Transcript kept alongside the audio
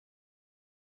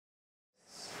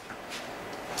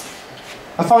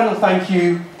A final thank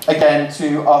you again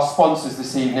to our sponsors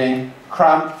this evening,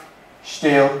 Cramp,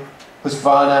 Stihl,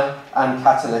 Husqvarna and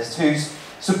Catalyst, whose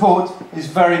support is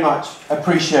very much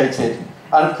appreciated.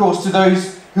 And of course to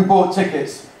those who bought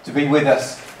tickets to be with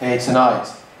us here tonight.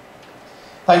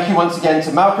 Thank you once again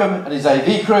to Malcolm and his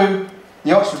AV crew,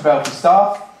 the Oxford Belfry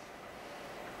staff,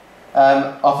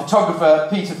 our photographer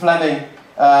Peter Fleming,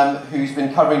 who's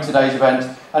been covering today's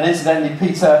event, and incidentally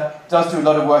Peter does do a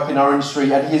lot of work in our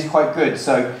industry and he is quite good,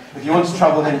 so if you want to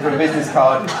trouble him for a business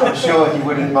card, I'm sure he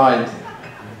wouldn't mind.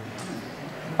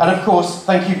 And of course,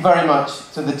 thank you very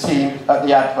much to the team at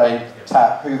the Adplane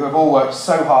TAP, who have all worked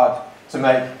so hard to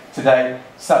make today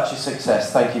such a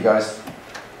success. Thank you guys.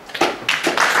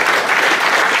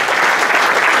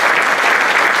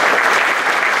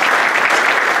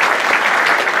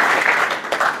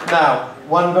 Now,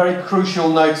 one very crucial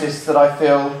notice that I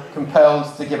feel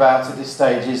compelled to give out at this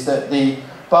stage is that the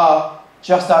bar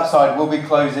just outside will be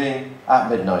closing at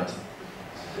midnight.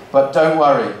 But don't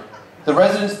worry, the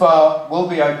residence bar will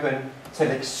be open till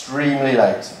extremely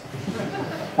late,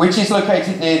 which is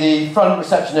located near the front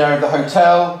reception area of the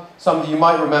hotel. Some of you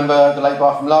might remember the late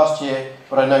bar from last year,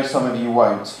 but I know some of you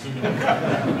won't.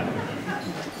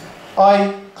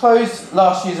 I closed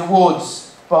last year's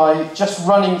awards by just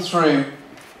running through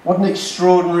what an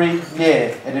extraordinary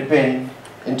year it had been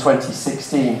in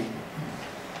 2016.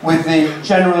 With the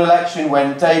general election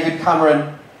when David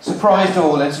Cameron surprised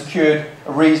all and secured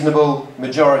a reasonable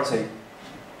majority.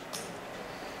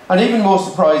 And even more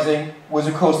surprising was,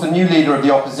 of course, the new leader of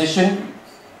the opposition.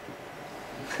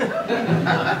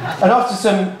 And after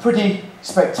some pretty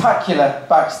spectacular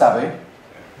backstabbing,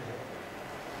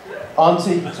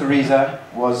 Auntie Theresa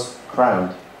was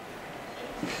crowned.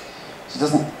 She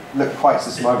doesn't look quite so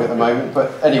smug at the moment,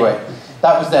 but anyway,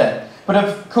 that was then. But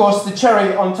of course, the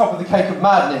cherry on top of the cake of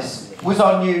madness was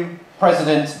our new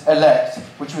president-elect,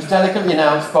 which was delicately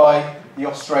announced by the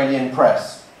Australian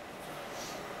press.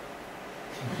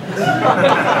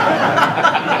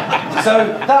 So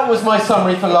that was my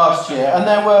summary for last year, and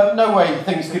there were no way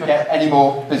things could get any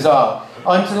more bizarre.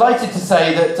 I'm delighted to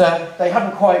say that they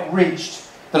haven't quite reached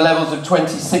the levels of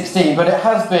 2016, but it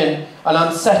has been an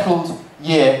unsettled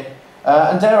year.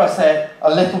 And dare I say it, a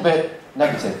little bit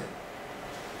negative.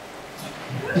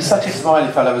 He's such a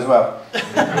smiley fellow as well.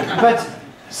 But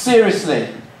seriously,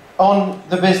 on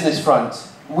the business front,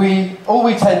 all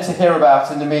we tend to hear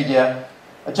about in the media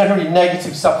are generally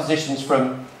negative suppositions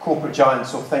from corporate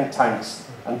giants or think tanks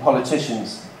and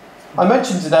politicians. I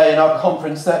mentioned today in our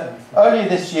conference that earlier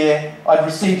this year I'd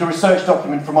received a research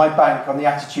document from my bank on the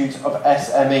attitude of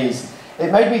SMEs.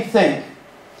 It made me think,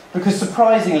 because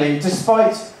surprisingly,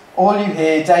 despite all you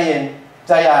hear day in,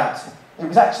 day out, it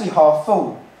was actually half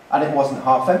full, and it wasn't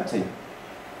half empty.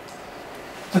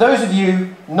 For those of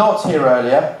you not here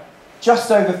earlier,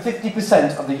 just over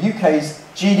 50% of the UK's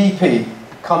GDP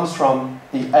comes from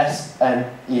the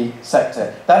SME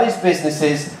sector. That is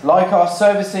businesses like our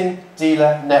servicing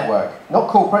dealer network, not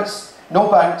corporates,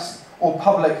 not banks, or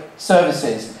public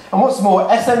services. And what's more,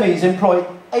 SMEs employ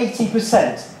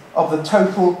 80% of the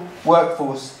total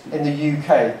workforce in the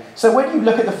UK. So when you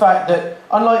look at the fact that,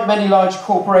 unlike many large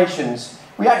corporations,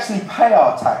 we actually pay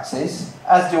our taxes,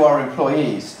 as do our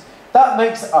employees, that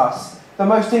makes us the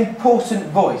most important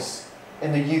voice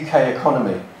in the UK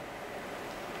economy.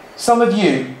 Some of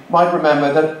you might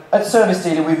remember that at Service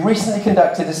Dealer we've recently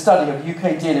conducted a study of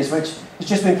UK dealers which has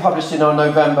just been published in our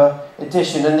November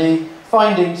edition, and the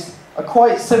findings are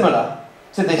quite similar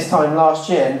to this time last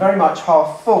year and very much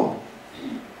half full.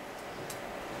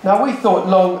 Now, we thought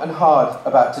long and hard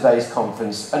about today's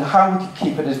conference and how we could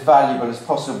keep it as valuable as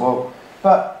possible,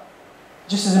 but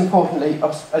just as importantly,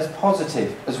 as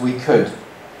positive as we could.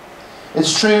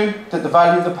 It's true that the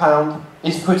value of the pound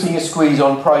is putting a squeeze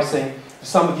on pricing for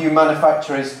some of you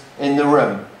manufacturers in the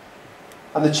room.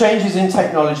 And the changes in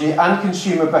technology and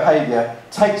consumer behaviour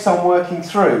take some working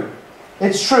through.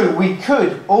 It's true, we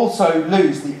could also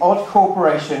lose the odd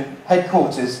corporation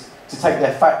headquarters to take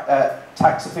their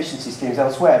tax efficiency schemes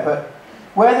elsewhere, but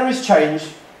where there is change,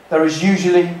 there is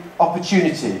usually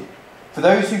opportunity for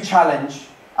those who challenge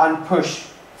and push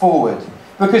forward,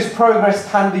 because progress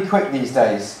can be quick these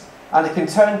days and it can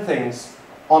turn things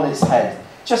on its head.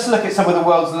 Just look at some of the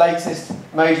world's latest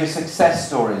major success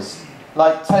stories,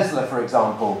 like Tesla, for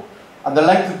example, and the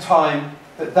length of time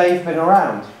that they've been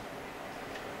around.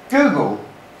 Google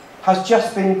has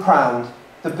just been crowned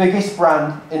the biggest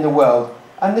brand in the world,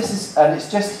 and it's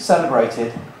just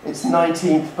celebrated its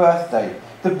 19th birthday.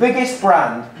 The biggest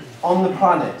brand on the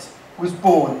planet was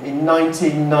born in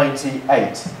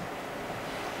 1998.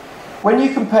 When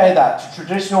you compare that to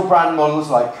traditional brand models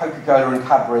like Coca-Cola and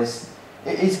Cadbury's,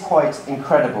 it is quite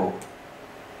incredible.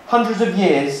 Hundreds of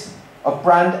years of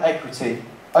brand equity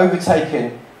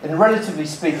overtaken, in relatively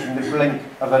speaking, the blink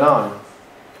of an eye.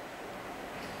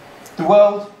 The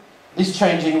world is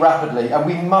changing rapidly and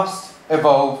we must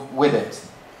evolve with it.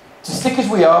 To stick as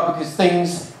we are because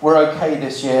things were okay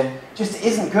this year just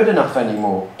isn't good enough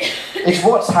anymore. It's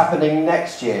what's happening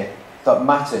next year that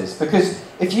matters, because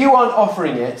if you aren't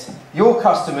offering it, your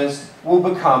customers will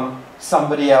become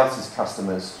somebody else's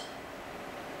customers.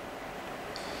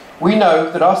 We know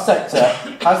that our sector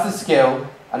has the skill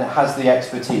and it has the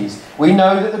expertise. We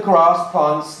know that the grass,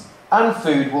 plants and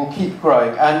food will keep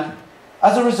growing, and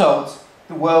as a result,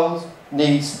 the world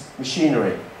needs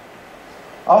machinery.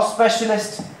 Our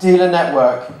specialist dealer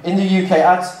network in the UK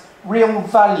adds real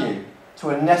value to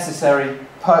a necessary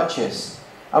purchase,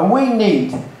 and we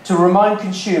need to remind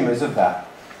consumers of that.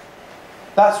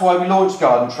 That's why we launched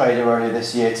Garden Trader earlier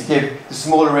this year, to give the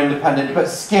smaller independent but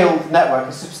skilled network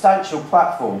a substantial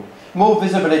platform, more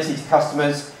visibility to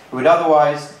customers who would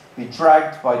otherwise be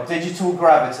dragged by digital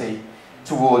gravity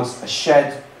towards a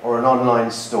shed or an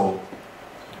online store.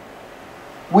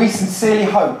 We sincerely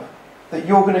hope that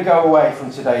you're going to go away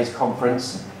from today's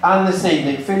conference and this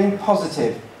evening feeling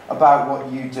positive about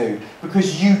what you do,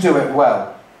 because you do it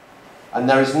well. And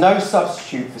there is no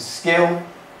substitute for skill,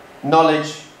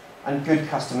 knowledge and good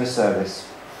customer service.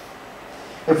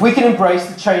 If we can embrace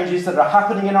the changes that are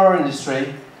happening in our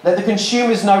industry, let the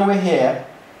consumers know we're here,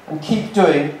 and keep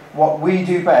doing what we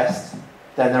do best,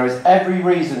 then there is every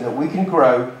reason that we can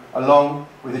grow along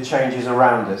with the changes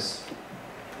around us.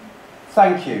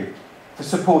 Thank you for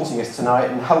supporting us tonight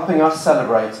and helping us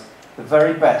celebrate the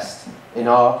very best in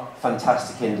our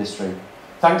fantastic industry.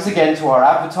 Thanks again to our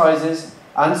advertisers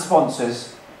and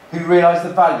sponsors who realise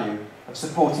the value of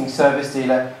supporting Service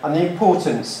Dealer and the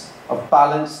importance of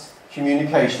balanced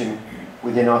communication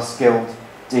within our skilled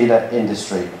dealer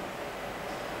industry.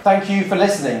 Thank you for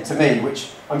listening to me,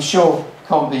 which I'm sure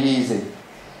can't be easy.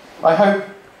 I hope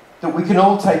that we can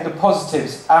all take the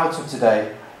positives out of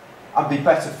today and be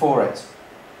better for it.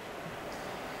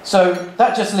 So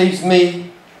that just leaves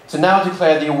me to now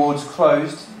declare the awards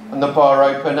closed and the bar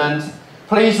open, and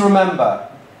please remember,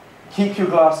 keep your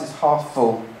glasses half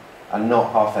full and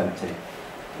not half empty.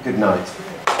 Good night.